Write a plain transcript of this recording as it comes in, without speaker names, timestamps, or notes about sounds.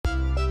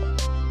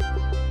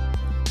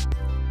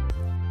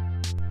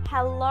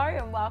Hello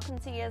and welcome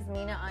to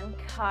Yasmina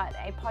Uncut,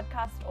 a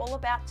podcast all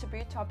about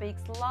taboo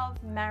topics,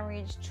 love,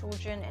 marriage,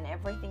 children, and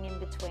everything in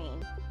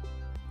between.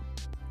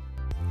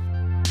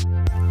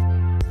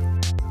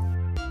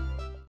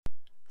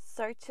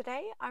 So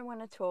today I want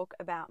to talk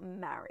about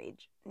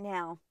marriage.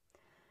 Now,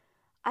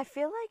 I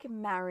feel like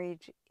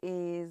marriage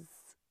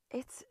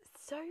it's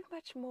so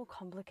much more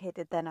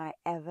complicated than I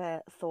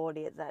ever thought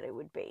that it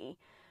would be.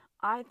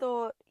 I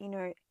thought,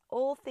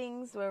 all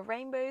things were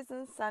rainbows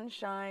and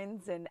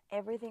sunshines and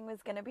everything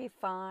was going to be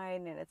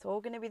fine and it's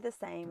all going to be the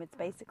same. It's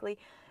basically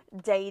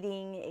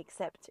dating,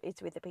 except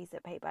it's with a piece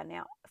of paper.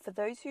 Now, for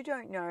those who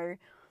don't know,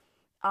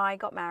 I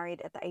got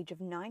married at the age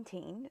of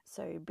 19.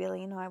 So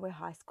Billy and I were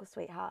high school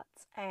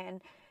sweethearts,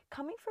 and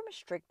coming from a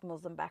strict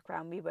Muslim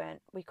background,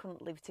 we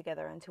couldn't live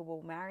together until we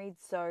were married.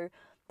 So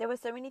there were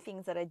so many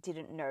things that I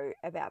didn't know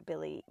about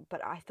Billy,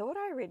 but I thought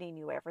I already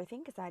knew everything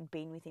because I had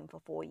been with him for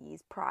 4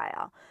 years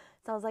prior.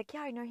 So I was like, yeah,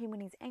 I know him when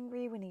he's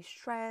angry, when he's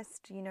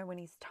stressed, when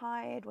he's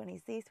tired, when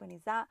he's this, when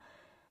he's that.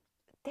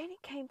 Then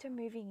it came to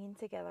moving in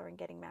together and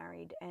getting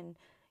married, and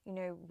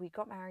we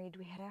got married,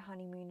 we had our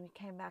honeymoon, we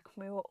came back,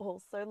 we were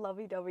all so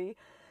lovey-dovey,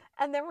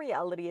 and then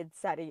reality had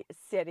set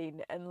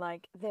in, and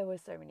there were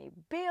so many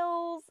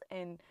bills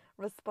and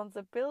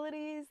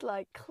responsibilities,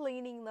 like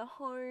cleaning the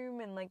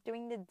home and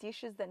doing the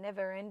dishes that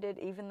never ended,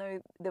 even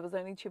though there was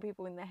only 2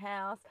 people in the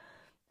house,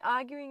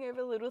 arguing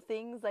over little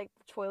things like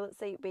the toilet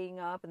seat being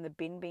up and the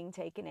bin being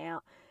taken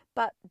out,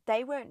 but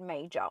they weren't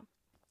major.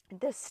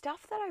 The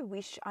stuff that I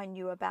wish I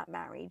knew about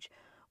marriage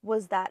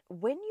was that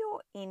when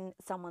you're in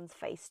someone's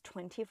face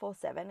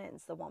 24/7 and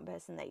it's the one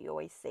person that you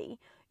always see,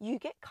 you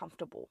get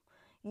comfortable.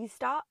 You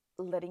start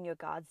letting your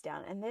guards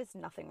down, and there's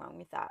nothing wrong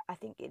with that. I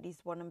think it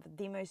is one of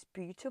the most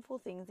beautiful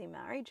things in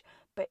marriage,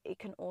 but it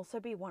can also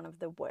be one of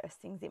the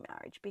worst things in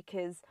marriage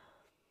because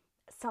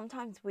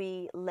sometimes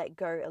we let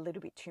go a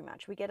little bit too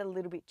much. We get a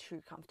little bit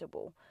too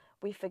comfortable.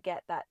 We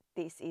forget that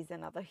this is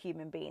another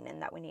human being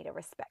and that we need to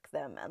respect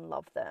them and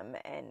love them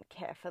and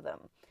care for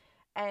them.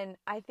 And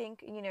I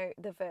think,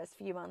 the first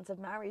few months of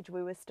marriage,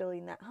 we were still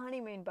in that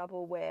honeymoon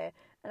bubble where,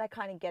 and I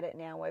kind of get it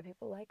now, where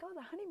people are like, oh,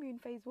 the honeymoon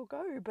phase will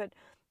go. But,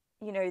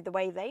 the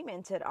way they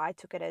meant it, I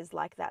took it as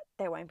that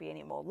there won't be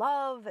any more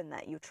love and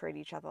that you'll treat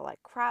each other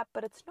like crap.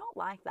 But it's not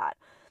like that.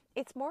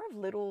 It's more of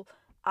little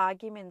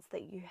arguments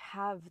that you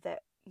have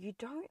that you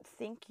didn't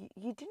think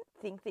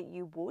that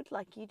you would.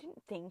 You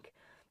didn't think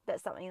that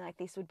something like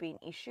this would be an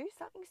issue.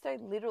 Something so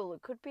little.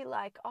 It could be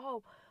like,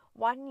 oh,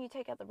 why didn't you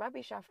take out the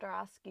rubbish after I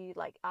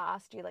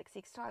asked you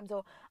 6 times?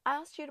 Or I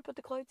asked you to put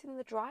the clothes in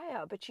the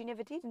dryer, but you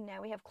never did. And now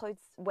we have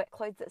wet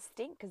clothes that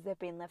stink because they've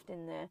been left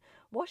in the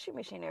washing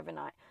machine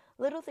overnight.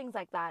 Little things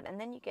like that. And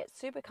then you get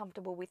super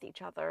comfortable with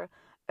each other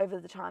over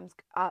the time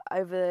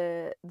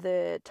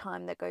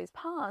that goes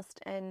past.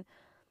 And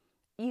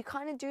you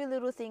kind of do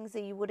little things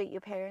that you would at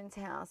your parents'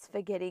 house,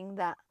 forgetting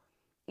that,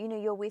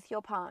 you're with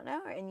your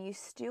partner and you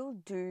still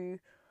do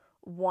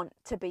want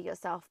to be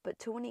yourself, but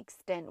to an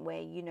extent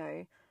where,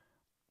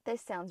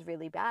 this sounds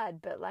really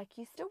bad, but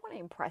you still want to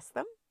impress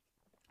them.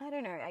 I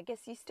don't know. I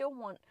guess you still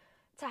want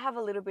to have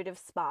a little bit of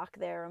spark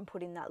there and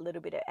put in that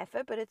little bit of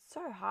effort, but it's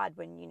so hard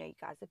when, you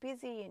guys are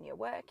busy and you're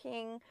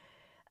working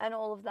and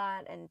all of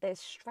that, and there's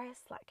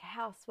stress like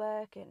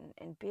housework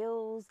and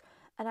bills.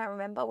 And I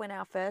remember when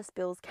our first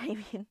bills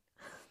came in,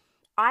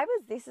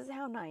 this is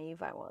how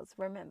naive I was.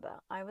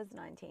 Remember, I was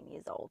 19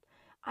 years old.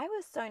 I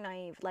was so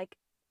naive.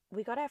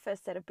 We got our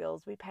first set of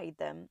bills, we paid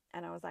them,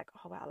 and I was like,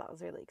 oh wow, that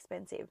was really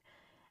expensive.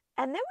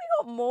 And then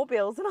we got more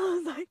bills, and I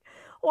was like,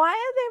 why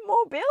are there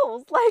more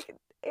bills?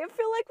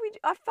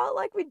 I felt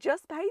like we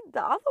just paid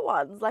the other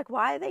ones.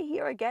 Why are they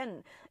here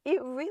again?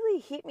 It really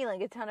hit me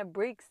like a ton of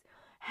bricks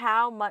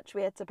how much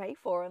we had to pay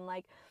for. And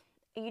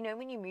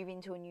when you move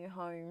into a new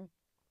home,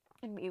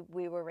 and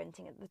we were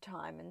renting at the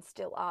time and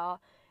still are,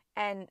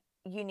 and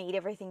you need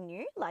everything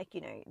new,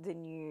 the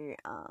new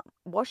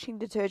washing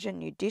detergent,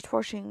 new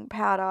dishwashing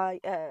powder,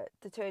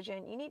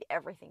 detergent. You need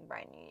everything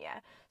brand new, yeah?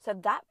 So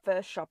that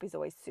first shop is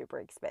always super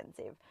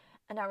expensive.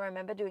 And I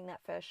remember doing that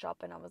first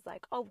shop and I was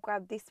like, oh,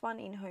 grab this one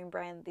in home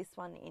brand, this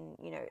one in,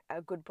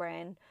 a good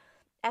brand.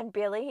 And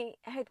Billy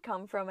had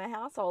come from a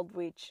household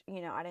which,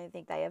 I don't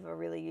think they ever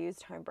really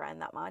used home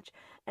brand that much.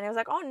 And I was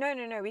like, oh,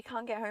 no, we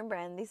can't get home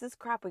brand. This is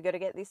crap. We got to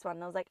get this one.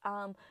 And I was like,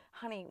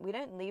 honey, we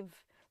don't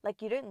live...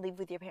 you don't live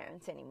with your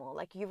parents anymore.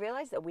 You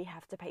realize that we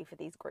have to pay for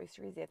these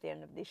groceries at the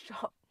end of this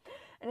shop.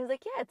 And I was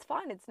like, yeah, it's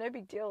fine. It's no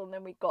big deal. And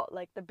then we got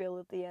the bill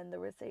at the end, the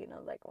receipt. And I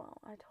was like, well,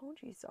 I told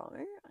you so.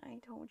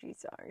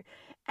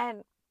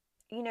 And,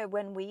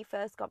 when we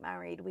first got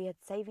married, we had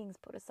savings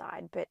put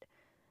aside. But,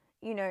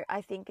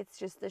 I think it's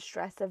just the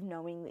stress of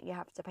knowing that you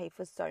have to pay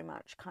for so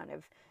much kind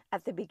of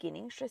at the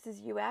beginning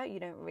stresses you out. You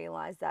don't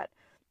realize that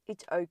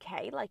it's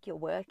okay. You're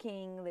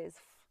working, there's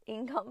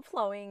income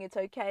flowing. It's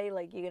okay.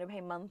 You're going to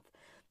pay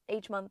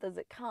each month as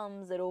it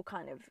comes, it all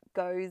kind of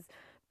goes.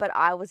 But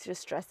I was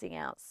just stressing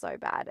out so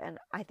bad. And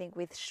I think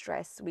with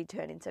stress, we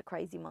turn into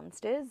crazy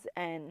monsters.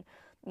 And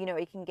you know,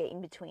 it can get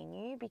in between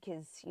you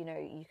because, you know,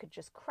 you could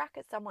just crack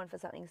at someone for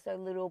something so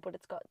little, but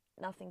it's got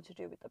nothing to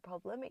do with the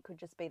problem. It could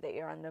just be that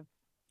you're under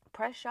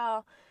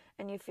pressure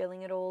and you're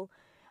feeling it all.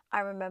 I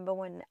remember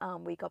when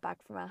we got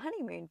back from our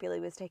honeymoon, Billy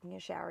was taking a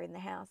shower in the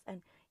house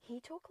and he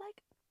took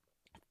like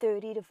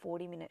 30 to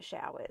 40-minute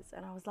showers.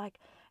 And I was like,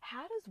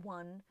 how does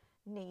one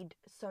need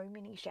so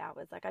many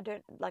showers? Like, I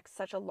don't like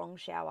such a long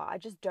shower. I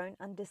just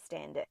don't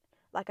understand it.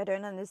 Like, I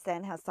don't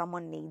understand how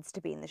someone needs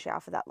to be in the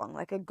shower for that long,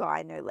 like a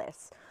guy, no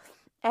less.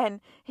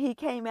 And he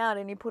came out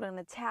and he put on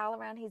a towel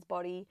around his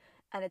body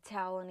and a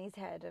towel on his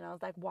head. And I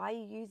was like, why are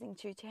you using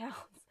two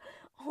towels?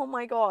 Oh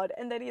my God.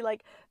 And then he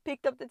like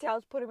picked up the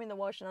towels, put them in the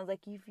wash. And I was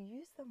like, you've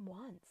used them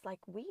once. Like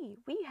we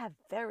have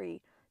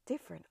very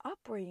different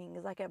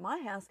upbringings. Like at my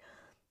house,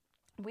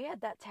 we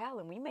had that towel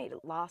and we made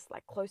it last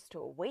like close to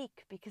a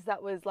week because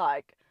that was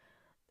like,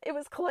 it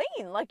was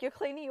clean. Like you're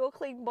cleaning your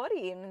clean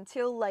body, and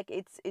until like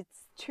it's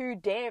too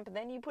damp,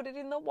 then you put it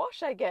in the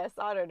wash, I guess.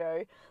 I don't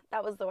know.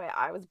 That was the way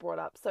I was brought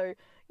up. So,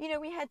 you know,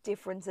 we had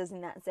differences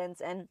in that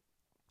sense. And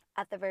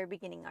at the very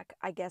beginning,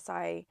 I guess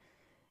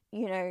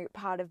you know,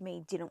 part of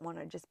me didn't want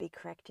to just be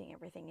correcting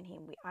everything in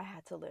him. I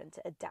had to learn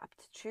to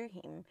adapt to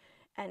him.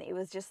 And it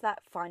was just that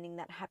finding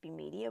that happy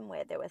medium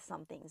where there were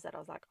some things that I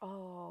was like,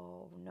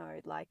 oh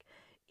no, like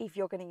if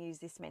you're going to use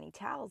this many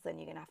towels, then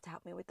you're going to have to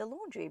help me with the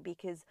laundry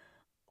because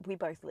we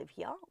both live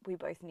here. We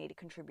both need to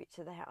contribute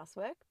to the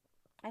housework.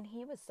 And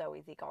he was so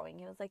easygoing.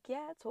 He was like,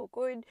 yeah, it's all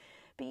good.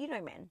 But you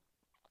know, men,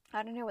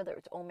 I don't know whether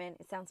it's all men.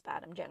 It sounds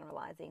bad. I'm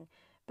generalizing.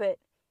 But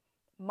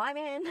my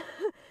men,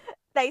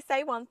 they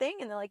say one thing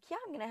and they're like, yeah,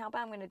 I'm going to help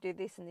out. I'm going to do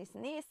this and this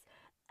and this.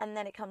 And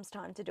then it comes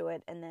time to do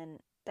it and then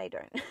they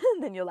don't.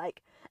 Then you're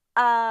like,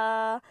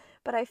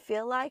 but I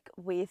feel like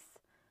with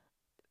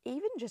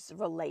even just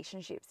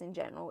relationships in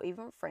general,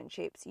 even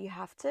friendships, you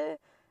have to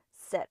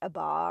set a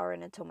bar,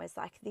 and it's almost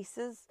like this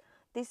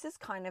is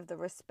kind of the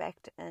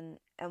respect and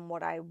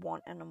what I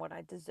want and what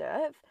I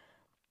deserve.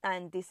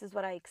 And this is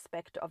what I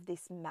expect of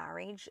this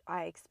marriage.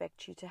 I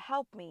expect you to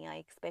help me. I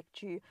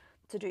expect you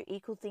to do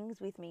equal things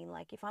with me.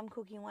 Like if I'm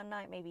cooking one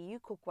night, maybe you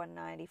cook one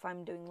night. If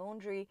I'm doing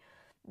laundry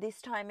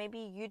this time, maybe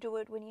you do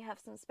it when you have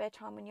some spare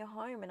time when you're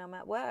home and I'm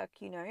at work,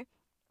 you know,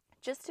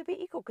 just to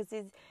be equal.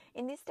 Because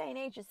in this day and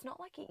age, it's not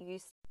like it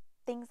used.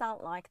 Things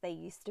aren't like they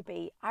used to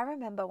be. I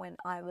remember when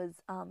I was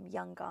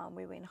younger and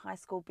we were in high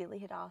school, Billy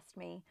had asked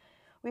me,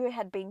 we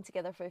had been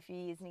together for a few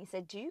years, and he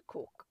said, do you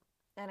cook?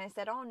 And I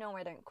said, oh, no,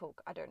 I don't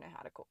cook. I don't know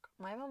how to cook.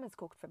 My mum has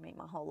cooked for me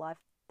my whole life.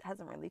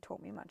 Hasn't really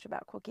taught me much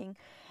about cooking.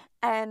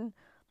 And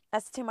I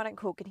said to him, I don't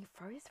cook. And he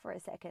froze for a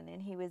second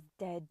and he was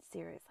dead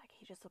serious. Like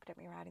he just looked at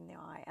me right in the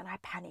eye and I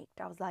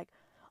panicked. I was like,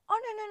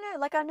 oh, no.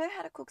 Like I know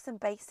how to cook some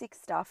basic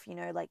stuff, you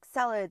know, like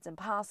salads and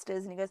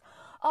pastas. And he goes,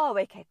 oh,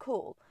 okay,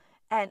 cool.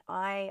 And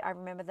I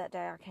remember that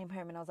day I came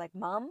home and I was like,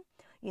 Mum,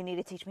 you need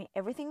to teach me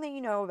everything that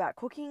you know about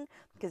cooking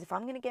because if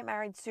I'm going to get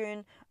married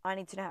soon, I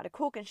need to know how to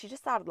cook. And she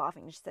just started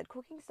laughing. She said,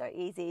 cooking's so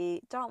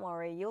easy. Don't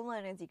worry. You'll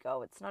learn as you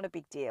go. It's not a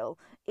big deal.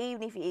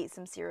 Even if you eat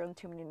some cereal and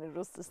too many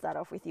noodles to start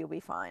off with, you'll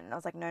be fine. And I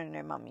was like, no,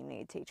 Mum, you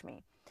need to teach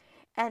me.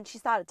 And she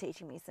started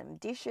teaching me some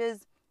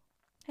dishes.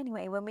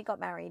 Anyway, when we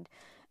got married,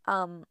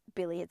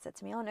 Billy had said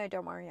to me, oh, no,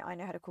 don't worry. I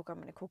know how to cook. I'm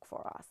going to cook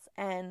for us.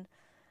 And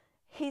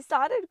he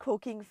started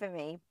cooking for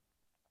me.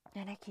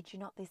 And I kid you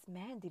not, this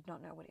man did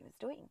not know what he was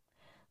doing.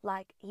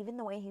 Like, even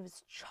the way he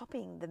was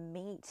chopping the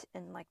meat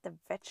and, like, the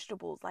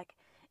vegetables, like,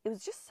 it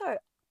was just so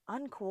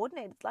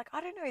uncoordinated. Like,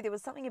 I don't know, there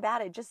was something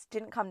about it. It just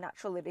didn't come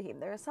naturally to him.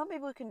 There are some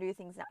people who can do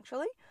things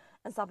naturally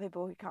and some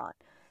people who can't.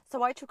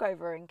 So I took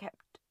over and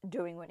kept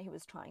doing what he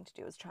was trying to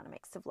do. I was trying to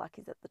make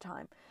souvlaki's at the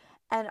time.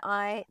 And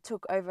I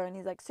took over and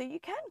he's like, so you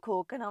can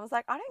cook? And I was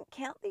like, I don't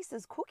count this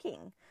as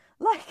cooking.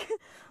 Like,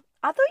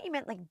 I thought you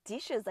meant like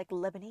dishes, like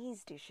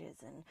Lebanese dishes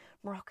and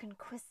Moroccan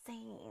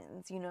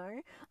cuisines, you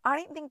know? I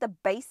don't think the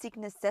basic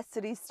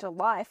necessities to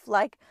life,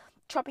 like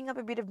chopping up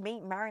a bit of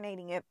meat,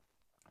 marinating it,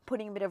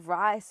 putting a bit of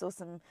rice or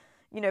some,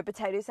 you know,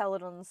 potato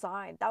salad on the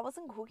side, that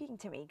wasn't cooking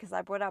to me because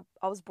I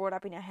was brought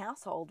up in a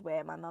household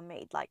where my mum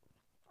made like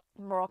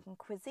Moroccan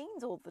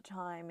cuisines all the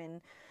time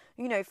and,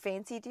 you know,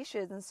 fancy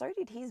dishes. And so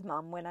did his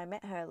mum when I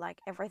met her. Like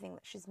everything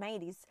that she's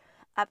made is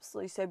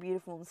absolutely so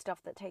beautiful and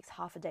stuff that takes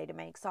half a day to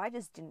make. So I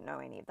just didn't know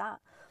any of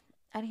that.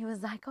 And he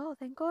was like, oh,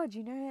 thank God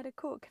you know how to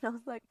cook. And I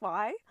was like,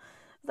 why?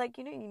 It's like,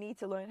 you know, you need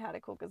to learn how to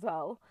cook as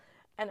well.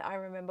 And I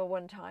remember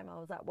one time I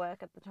was at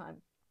work at the time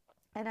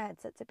and I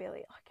had said to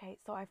Billy, okay,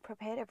 so I've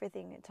prepared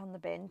everything. It's on the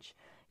bench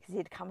because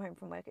he'd come home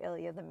from work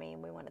earlier than me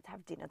and we wanted to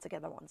have dinner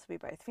together once we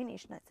both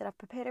finished. And I said, I've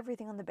prepared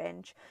everything on the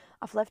bench.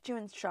 I've left you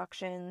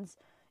instructions,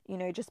 you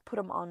know, just put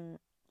them on,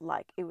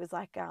 like, it was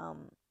like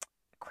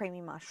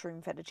creamy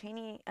mushroom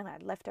fettuccine, and I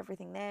left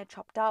everything there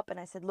chopped up. And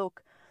I said,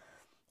 look,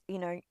 you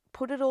know,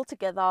 put it all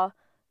together,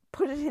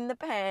 put it in the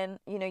pan,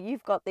 you know,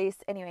 you've got this.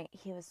 Anyway,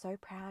 he was so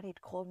proud.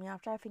 He'd called me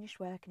after I finished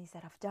work and he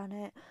said, I've done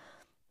it.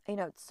 You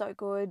know, it's so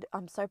good.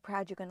 I'm so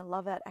proud. You're going to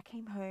love it. I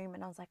came home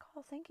and I was like,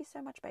 oh, thank you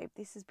so much, babe.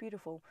 This is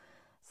beautiful.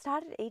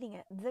 Started eating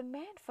it. The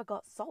man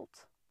forgot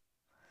salt.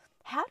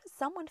 How does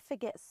someone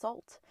forget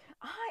salt?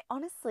 I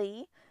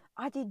honestly,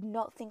 I did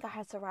not think I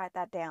had to write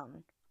that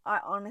down. I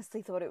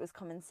honestly thought it was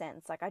common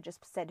sense. Like, I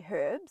just said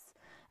herbs,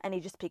 and he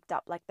just picked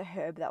up like the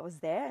herb that was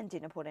there and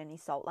didn't put any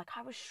salt. Like,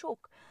 I was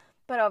shook.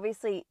 But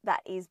obviously,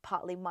 that is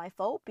partly my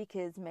fault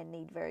because men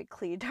need very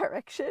clear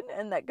direction,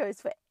 and that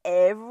goes for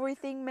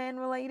everything man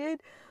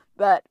related.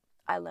 But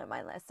I learned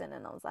my lesson,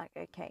 and I was like,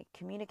 okay,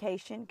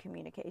 communication,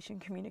 communication,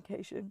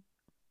 communication.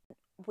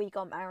 We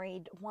got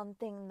married. One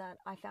thing that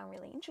I found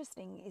really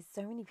interesting is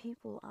so many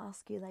people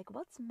ask you, like,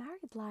 what's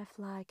married life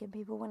like? And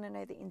people want to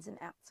know the ins and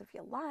outs of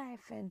your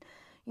life. And,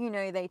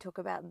 they talk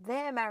about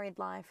their married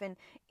life. And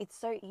it's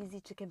so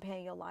easy to compare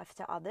your life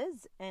to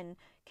others and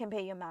compare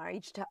your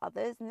marriage to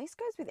others. And this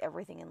goes with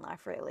everything in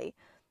life, really.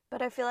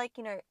 But I feel like,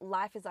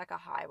 life is like a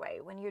highway.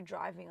 When you're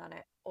driving on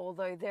it,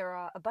 although there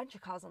are a bunch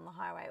of cars on the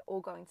highway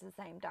all going to the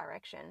same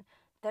direction,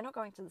 they're not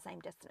going to the same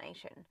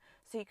destination.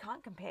 So you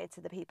can't compare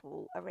to the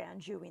people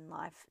around you in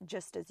life,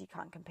 just as you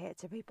can't compare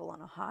to people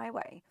on a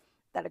highway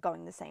that are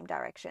going the same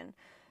direction.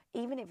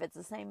 Even if it's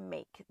the same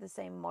make, the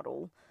same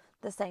model,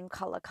 the same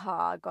color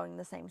car going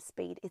the same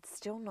speed, it's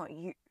still not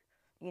you.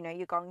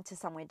 You're going to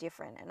somewhere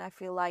different. And I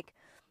feel like,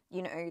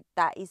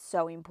 that is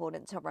so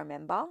important to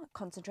remember.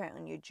 Concentrate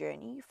on your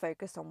journey,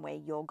 focus on where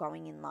you're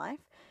going in life.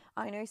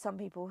 I know some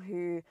people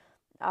who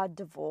are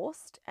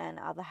divorced and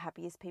are the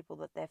happiest people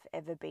that they've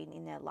ever been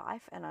in their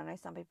life. And I know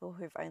some people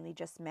who've only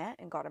just met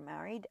and gotten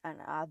married and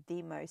are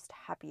the most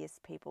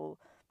happiest people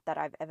that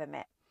I've ever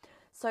met.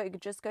 So it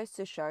just goes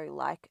to show,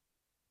 like,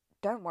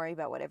 don't worry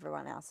about what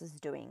everyone else is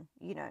doing.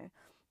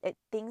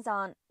 Things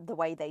aren't the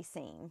way they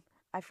seem.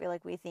 I feel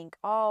like we think,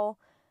 oh,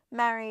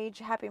 marriage,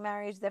 happy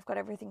marriage, they've got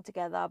everything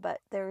together.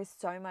 But there is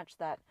so much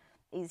that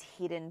is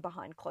hidden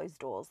behind closed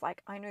doors.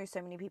 Like, I know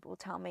so many people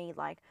tell me,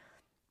 like,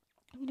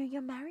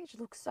 your marriage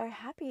looks so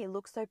happy, it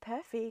looks so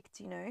perfect,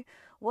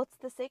 what's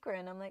the secret?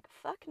 And I'm like,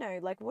 fuck no,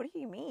 like, what do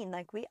you mean?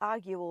 Like, we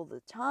argue all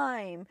the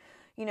time,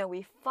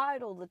 we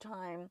fight all the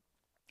time.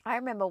 I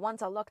remember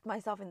once I locked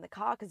myself in the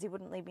car because he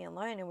wouldn't leave me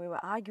alone and we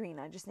were arguing.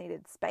 I just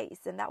needed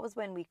space. And that was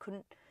when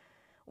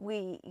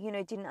we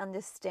didn't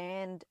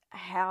understand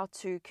how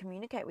to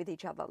communicate with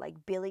each other.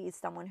 Like, Billy is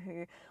someone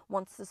who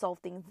wants to solve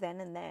things then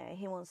and there.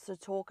 He wants to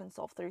talk and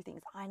solve through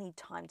things. I need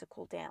time to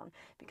cool down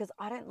because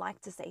I don't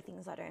like to say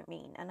things I don't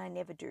mean, and I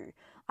never do.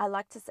 I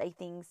like to say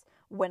things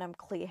when I'm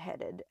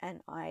clear-headed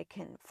and I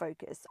can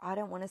focus. I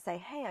don't want to say,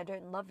 hey, I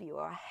don't love you,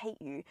 or I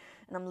hate you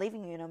and I'm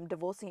leaving you and I'm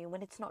divorcing you,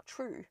 when it's not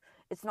true.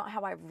 It's not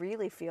how I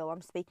really feel.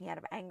 I'm speaking out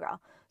of anger.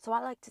 So I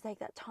like to take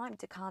that time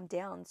to calm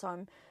down so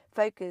I'm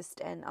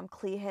focused and I'm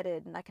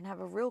clear-headed and I can have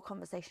a real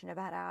conversation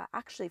about how I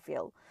actually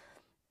feel.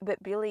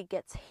 But Billy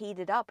gets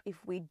heated up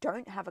if we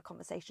don't have a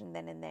conversation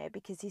then and there,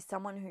 because he's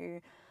someone who,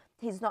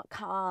 he's not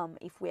calm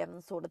if we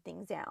haven't sorted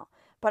things out.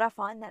 But I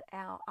find that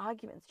our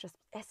arguments just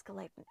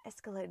escalate and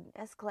escalate and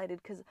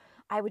escalated because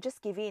I would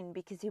just give in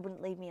because he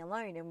wouldn't leave me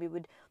alone, and we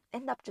would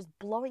end up just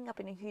blowing up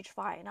in a huge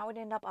fight, and I would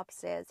end up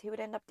upstairs, he would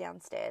end up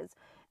downstairs,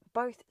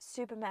 both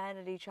super mad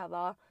at each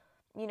other,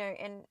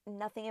 and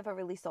nothing ever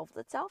really solved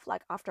itself.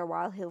 Like, after a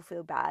while, he'll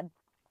feel bad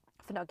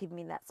for not giving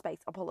me that space,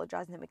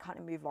 apologize, and then we kind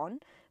of move on.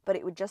 But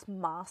it would just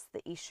mask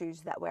the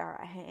issues that were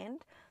at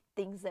hand,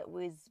 things that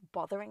was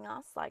bothering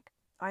us. Like,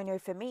 I know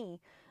for me,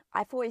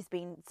 I've always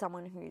been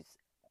someone who's,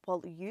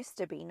 well, used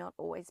to be, not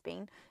always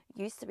been,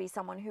 used to be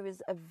someone who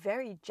was a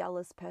very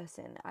jealous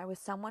person. I was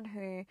someone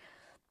who,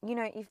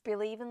 if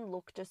Billy even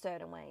looked a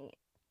certain way,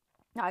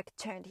 like,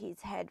 turned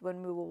his head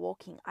when we were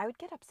walking, I would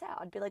get upset.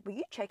 I'd be like, were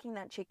you checking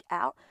that chick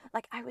out?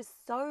 Like, I was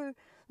so,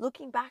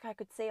 looking back, I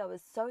could see I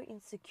was so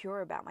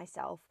insecure about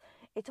myself.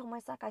 It's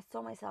almost like I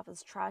saw myself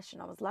as trash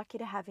and I was lucky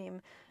to have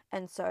him.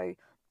 And so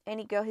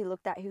any girl he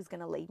looked at, he was going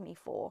to leave me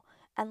for.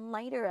 And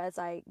later, as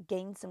I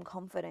gained some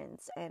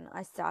confidence and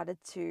I started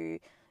to,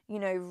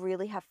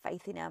 really have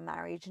faith in our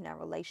marriage and our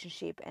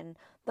relationship, and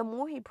the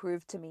more he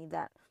proved to me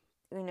that,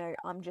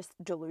 I'm just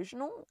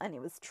delusional and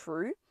it was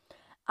true,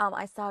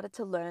 I started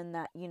to learn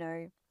that,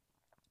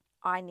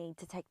 I need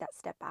to take that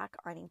step back.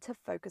 I need to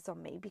focus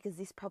on me because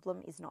this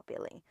problem is not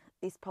Billy.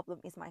 This problem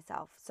is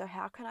myself. So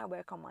how can I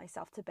work on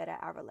myself to better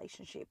our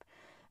relationship?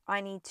 I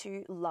need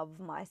to love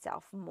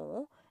myself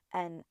more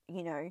and,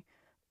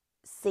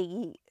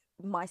 see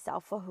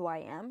myself for who I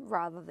am,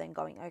 rather than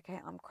going, okay,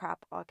 I'm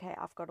crap. Okay,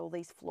 I've got all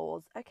these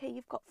flaws. Okay,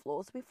 you've got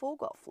flaws. We've all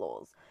got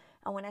flaws.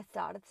 And when I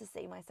started to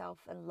see myself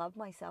and love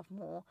myself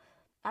more,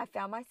 I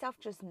found myself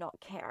just not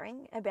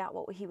caring about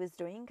what he was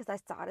doing, because I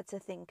started to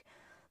think,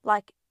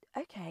 like,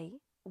 okay,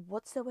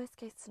 what's the worst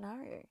case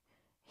scenario?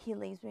 He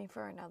leaves me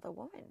for another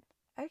woman.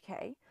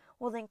 Okay,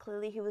 well then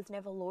clearly he was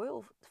never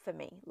loyal for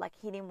me. Like,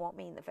 he didn't want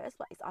me in the first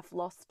place. I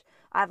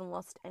haven't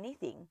lost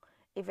anything.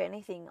 If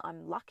anything,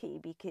 I'm lucky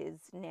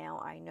because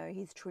now I know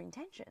his true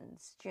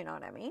intentions. Do you know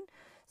what I mean?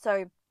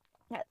 So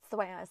that's the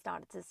way I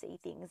started to see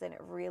things, and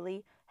it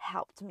really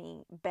helped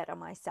me better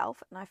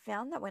myself. And I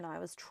found that when I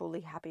was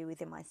truly happy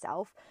within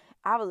myself,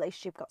 our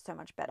relationship got so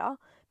much better,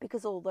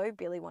 because although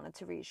Billy wanted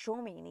to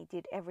reassure me, and he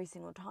did every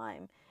single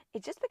time,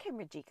 it just became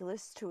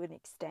ridiculous to an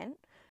extent.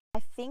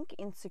 I think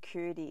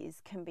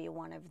insecurities can be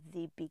one of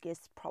the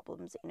biggest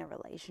problems in a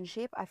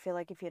relationship. I feel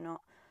like if you're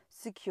not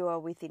secure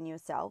within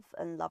yourself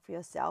and love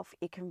yourself,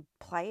 it can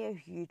play a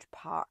huge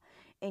part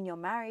in your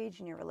marriage,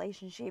 in your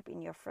relationship,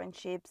 in your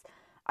friendships.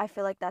 I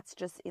feel like that's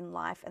just in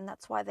life, and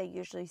that's why they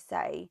usually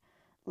say,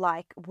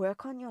 like,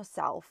 work on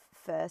yourself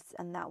first,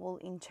 and that will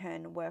in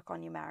turn work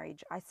on your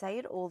marriage. I say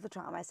it all the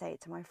time. I say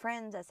it to my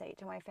friends, I say it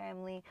to my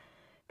family,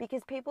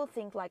 because people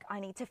think like, I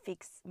need to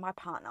fix my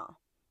partner.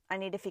 I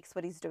need to fix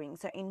what he's doing.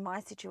 So in my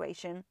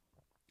situation,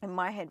 in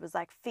my head was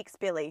like, fix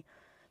Billy.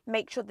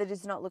 Make sure that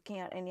he's not looking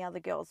at any other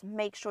girls.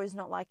 Make sure he's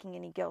not liking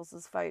any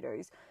girls'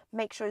 photos.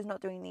 Make sure he's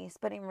not doing this.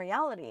 But in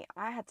reality,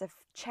 I had to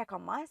check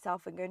on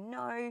myself and go,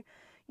 no,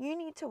 you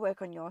need to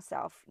work on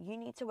yourself. You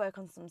need to work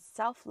on some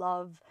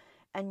self-love,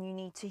 and you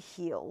need to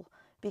heal,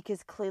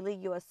 because clearly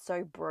you are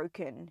so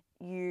broken.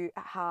 You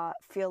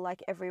feel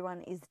like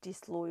everyone is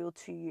disloyal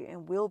to you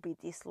and will be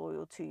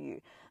disloyal to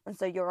you. And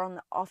so you're on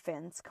the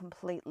offense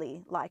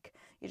completely. Like,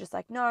 you're just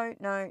like, no,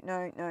 no,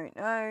 no, no,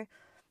 no.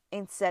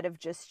 Instead of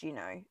just,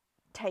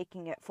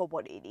 taking it for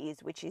what it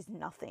is, which is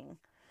nothing.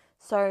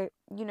 So,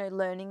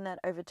 learning that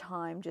over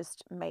time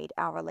just made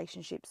our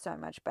relationship so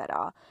much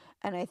better.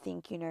 And I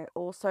think,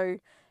 also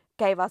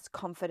gave us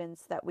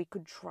confidence that we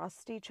could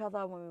trust each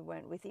other when we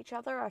weren't with each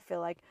other. I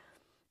feel like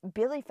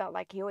Billy felt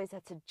like he always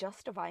had to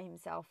justify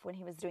himself when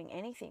he was doing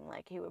anything.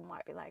 Like,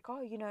 might be like, oh,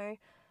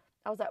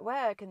 I was at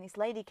work and this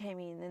lady came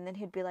in, and then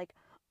he'd be like,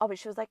 oh, but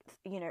she was like,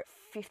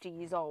 50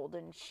 years old,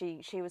 and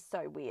she was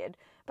so weird.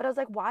 But I was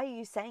like, why are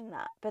you saying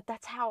that? But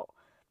that's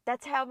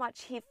how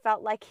much he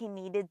felt like he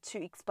needed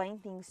to explain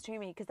things to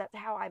me, because that's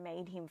how I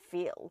made him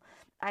feel.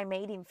 I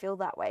made him feel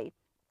that way.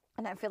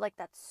 And I feel like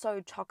that's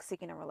so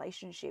toxic in a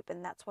relationship,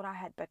 and that's what I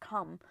had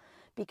become,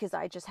 because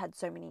I just had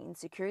so many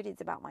insecurities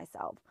about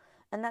myself.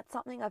 And that's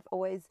something I've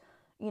always,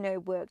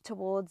 worked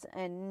towards.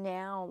 And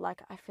now,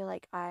 like, I feel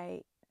like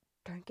I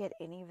don't get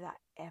any of that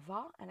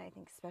ever. And I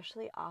think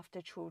especially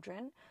after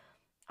children,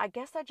 I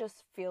guess I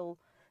just feel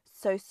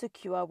so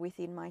secure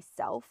within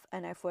myself,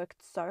 and I've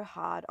worked so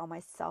hard on my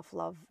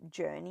self-love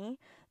journey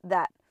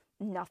that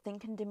nothing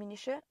can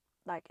diminish it.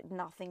 Like,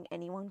 nothing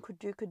anyone could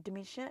do could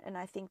diminish it. And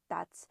I think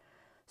that's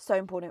so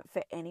important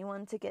for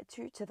anyone to get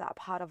to that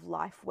part of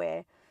life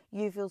where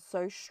you feel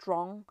so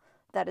strong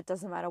that it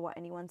doesn't matter what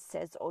anyone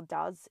says or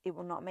does. It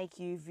will not make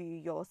you view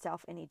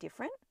yourself any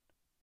different.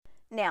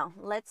 Now,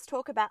 let's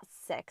talk about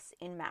sex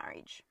in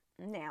marriage.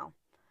 Now,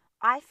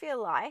 I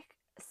feel like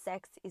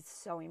sex is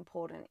so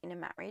important in a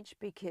marriage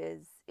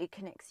because it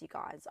connects you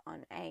guys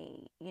on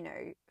a,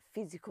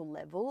 physical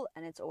level,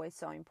 and it's always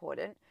so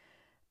important.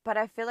 But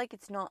I feel like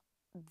it's not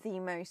the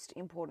most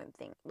important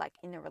thing, like,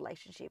 in a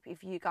relationship.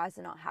 If you guys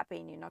are not happy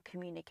and you're not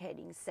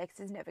communicating, sex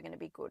is never going to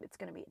be good. It's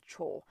going to be a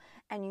chore,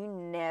 and you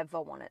never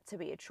want it to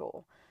be a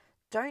chore.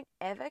 Don't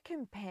ever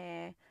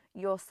compare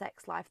your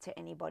sex life to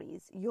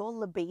anybody's. Your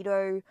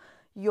libido,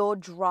 your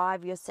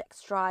drive, your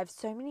sex drive,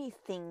 so many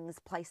things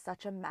play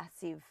such a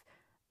massive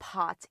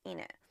part in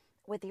it.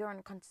 Whether you're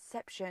on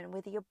conception,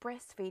 whether you're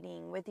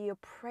breastfeeding, whether you're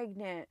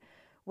pregnant,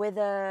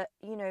 whether,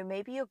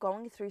 maybe you're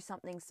going through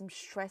something, some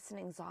stress and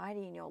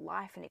anxiety in your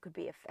life, and it could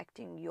be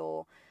affecting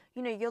your,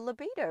 your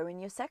libido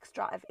and your sex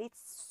drive.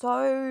 It's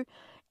so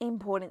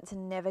important to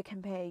never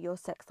compare your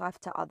sex life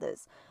to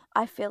others.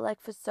 I feel like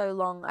for so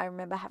long, I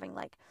remember having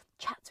like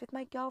chats with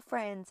my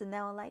girlfriends, and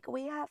they were like,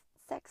 we have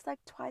sex like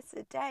twice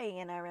a day.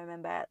 And I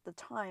remember at the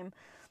time,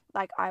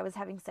 like, I was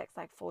having sex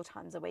like 4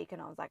 times a week,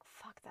 and I was like,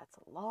 fuck, that's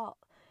a lot.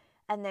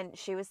 And then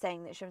she was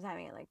saying that she was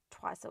having it like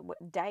twice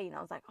a day, and I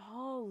was like,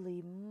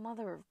 holy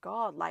mother of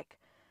God, like,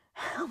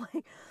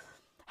 like,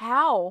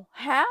 how?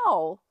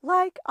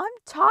 Like, I'm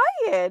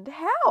tired.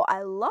 How?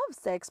 I love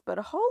sex, but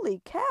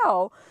holy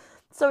cow.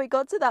 So it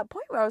got to that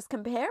point where I was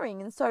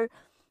comparing, and so,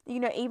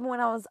 even when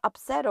I was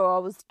upset or I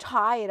was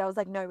tired, I was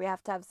like, no, we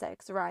have to have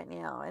sex right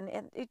now.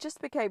 And it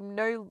just became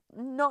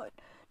not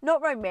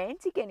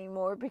romantic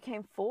anymore. It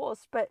became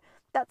forced. But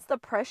that's the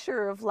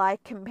pressure of,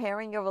 like,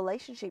 comparing your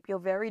relationship. You're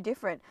very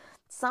different.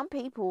 Some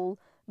people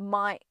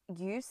might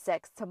use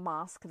sex to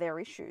mask their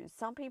issues.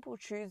 Some people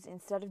choose,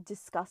 instead of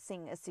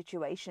discussing a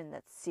situation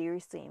that's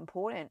seriously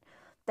important,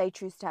 they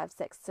choose to have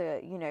sex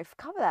to,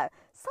 cover that.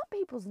 Some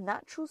people's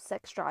natural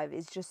sex drive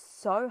is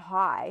just so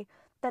high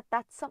that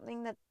that's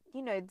something that,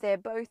 they're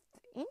both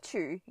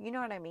into. You know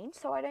what I mean?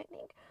 So I don't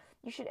think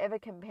you should ever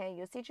compare.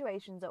 Your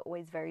situations are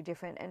always very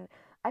different. And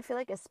I feel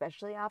like,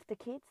 especially after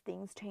kids,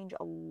 things change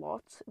a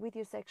lot with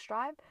your sex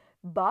drive.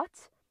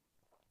 But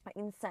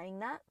in saying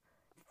that,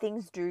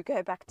 things do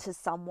go back to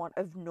somewhat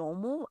of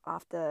normal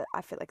after,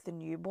 I feel like, the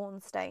newborn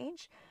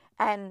stage.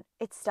 And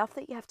it's stuff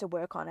that you have to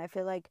work on. I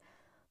feel like,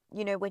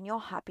 when you're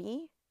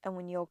happy and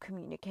when you're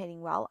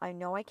communicating well, I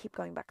know I keep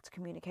going back to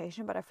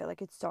communication, but I feel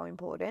like it's so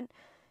important.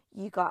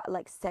 You got,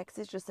 like, sex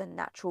is just a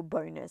natural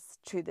bonus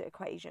to the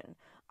equation.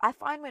 I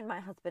find when my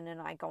husband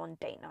and I go on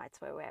date nights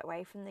where we're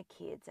away from the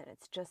kids and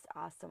it's just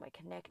us and we're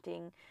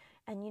connecting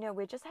and,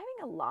 we're just having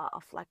a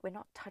laugh. Like, we're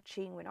not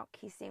touching, we're not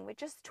kissing, we're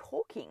just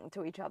talking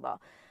to each other.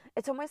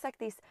 It's almost like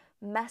this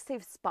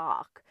massive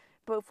spark.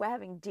 But if we're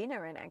having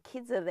dinner and our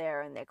kids are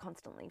there and they're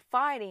constantly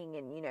fighting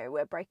and,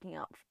 we're breaking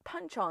up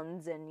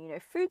punch-ons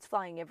and, food's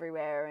flying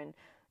everywhere and,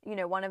 you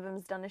know, one of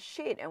them's done a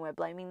shit and we're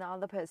blaming the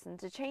other person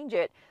to change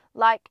it.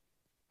 Like,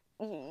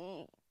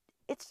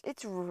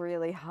 it's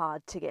really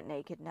hard to get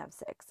naked and have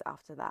sex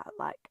after that.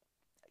 Like,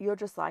 you're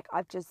just like,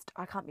 I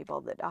can't be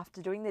bothered.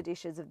 After doing the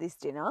dishes of this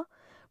dinner,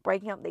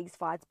 breaking up these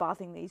fights,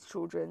 bathing these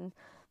children,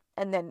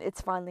 and then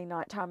it's finally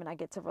nighttime and I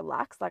get to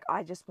relax, like,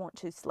 I just want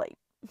to sleep.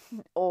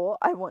 Or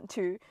I want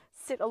to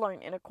sit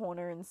alone in a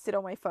corner and sit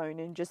on my phone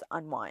and just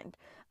unwind.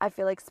 I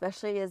feel like,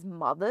 especially as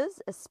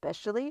mothers,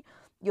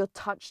 you're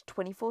touched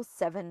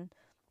 24/7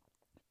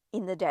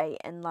 in the day,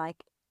 and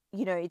like,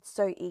 you know, it's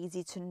so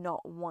easy to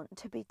not want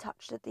to be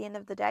touched at the end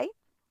of the day.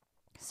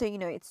 So, you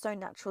know, it's so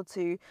natural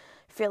to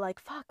feel like,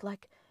 fuck,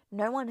 like,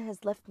 no one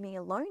has left me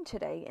alone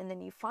today. And then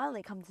you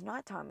finally come to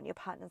nighttime and your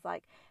partner's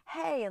like,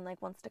 hey, and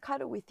like wants to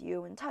cuddle with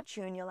you and touch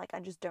you. And you're like, I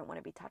just don't want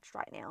to be touched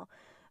right now.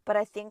 But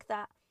I think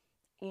that,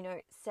 you know,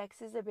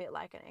 sex is a bit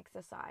like an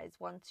exercise.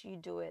 Once you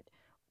do it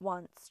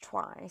once,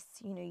 twice,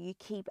 you know, you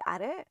keep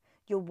at it,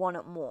 you'll want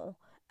it more.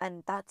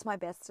 And that's my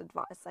best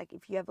advice. Like,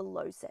 if you have a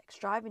low sex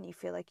drive and you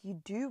feel like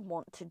you do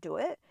want to do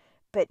it,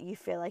 but you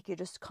feel like you're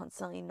just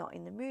constantly not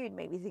in the mood,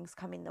 maybe things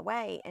come in the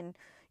way and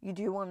you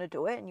do want to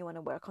do it and you want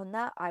to work on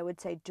that, I would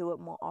say do it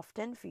more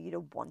often for you to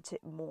want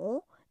it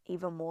more,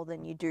 even more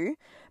than you do.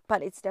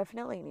 But it's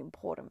definitely an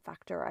important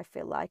factor. I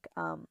feel like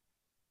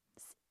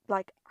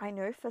I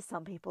know for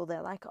some people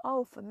they're like,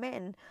 oh, for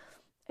men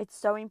it's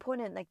so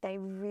important, like they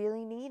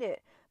really need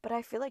it. But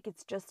I feel like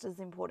it's just as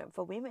important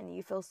for women.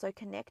 You feel so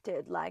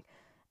connected, like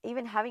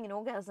even having an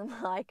orgasm,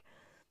 like,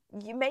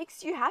 it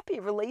makes you happy,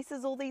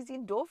 releases all these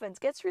endorphins,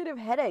 gets rid of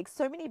headaches,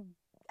 so many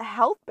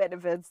health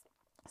benefits.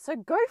 So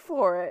go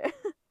for it.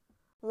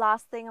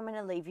 Last thing I'm going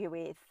to leave you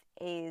with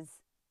is,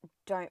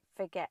 don't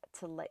forget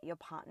to let your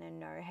partner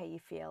know how you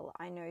feel.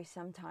 I know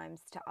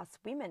sometimes, to us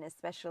women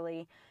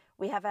especially,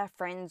 we have our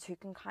friends who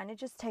can kind of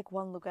just take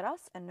one look at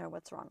us and know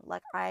what's wrong.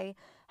 Like, I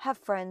have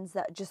friends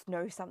that just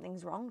know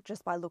something's wrong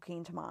just by looking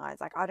into my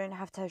eyes. Like, I don't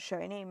have to show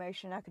any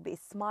emotion. I could be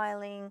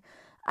smiling,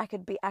 I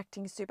could be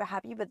acting super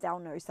happy, but they'll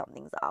know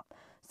something's up.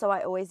 So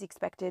I always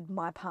expected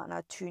my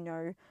partner to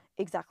know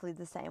exactly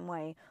the same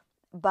way.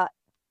 But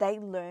they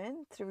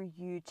learn through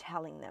you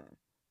telling them.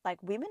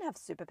 Like, women have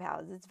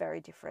superpowers. It's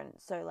very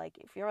different. So, like,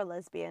 if you're a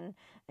lesbian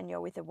and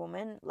you're with a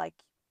woman, like,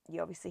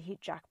 you obviously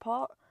hit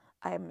jackpot,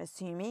 I'm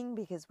assuming,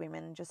 because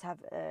women just have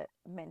a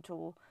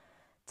mental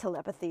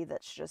telepathy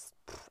that's just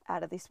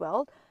out of this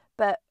world.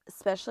 But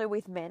especially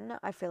with men,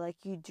 I feel like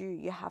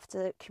you have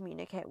to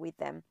communicate with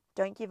them.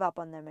 Don't give up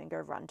on them and go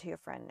run to your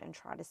friend and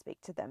try to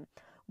speak to them.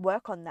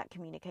 Work on that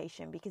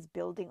communication, because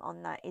building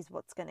on that is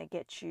what's going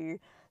to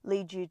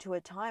lead you to a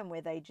time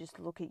where they just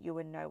look at you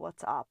and know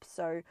what's up.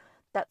 So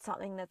that's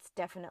something that's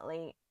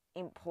definitely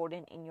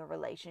important in your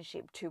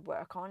relationship to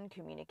work on,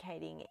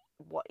 communicating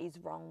what is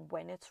wrong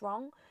when it's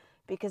wrong,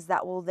 because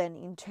that will then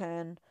in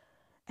turn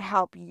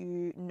help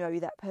you know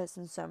that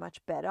person so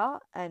much better,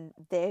 and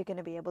they're going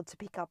to be able to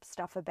pick up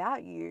stuff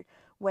about you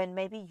when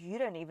maybe you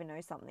don't even know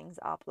something's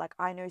up. Like,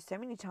 I know so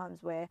many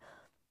times where,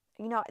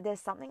 you know, there's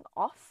something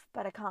off,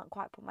 but I can't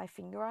quite put my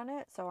finger on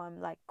it. So I'm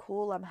like,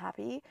 cool, I'm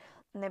happy.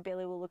 And then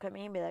Billy will look at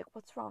me and be like,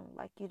 what's wrong?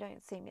 Like, you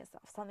don't seem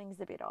yourself.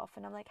 Something's a bit off.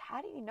 And I'm like,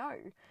 how do you know?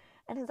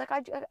 And he's like,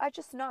 I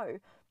just know.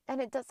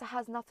 And it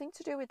has nothing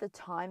to do with the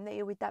time that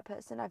you're with that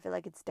person. I feel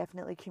like it's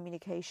definitely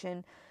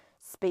communication,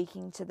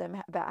 speaking to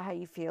them about how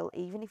you feel,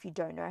 even if you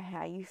don't know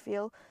how you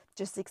feel,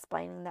 just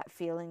explaining that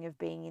feeling of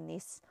being in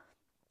this,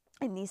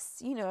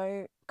 you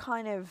know,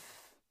 kind of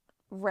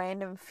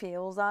random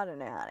feels. I don't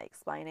know how to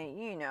explain it.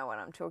 You know what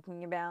I'm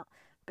talking about.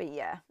 But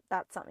yeah,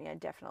 that's something I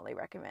definitely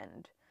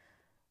recommend.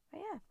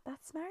 But yeah,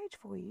 that's marriage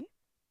for you.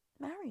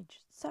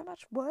 Marriage. So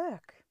much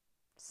work.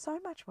 So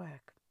much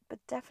work. But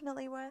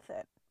definitely worth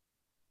it.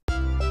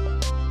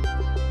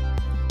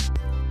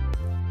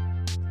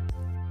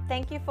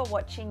 Thank you for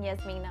watching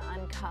Yasmina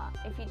Uncut.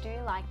 If you do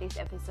like this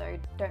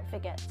episode, don't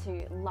forget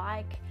to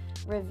like,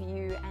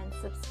 review, and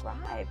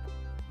subscribe.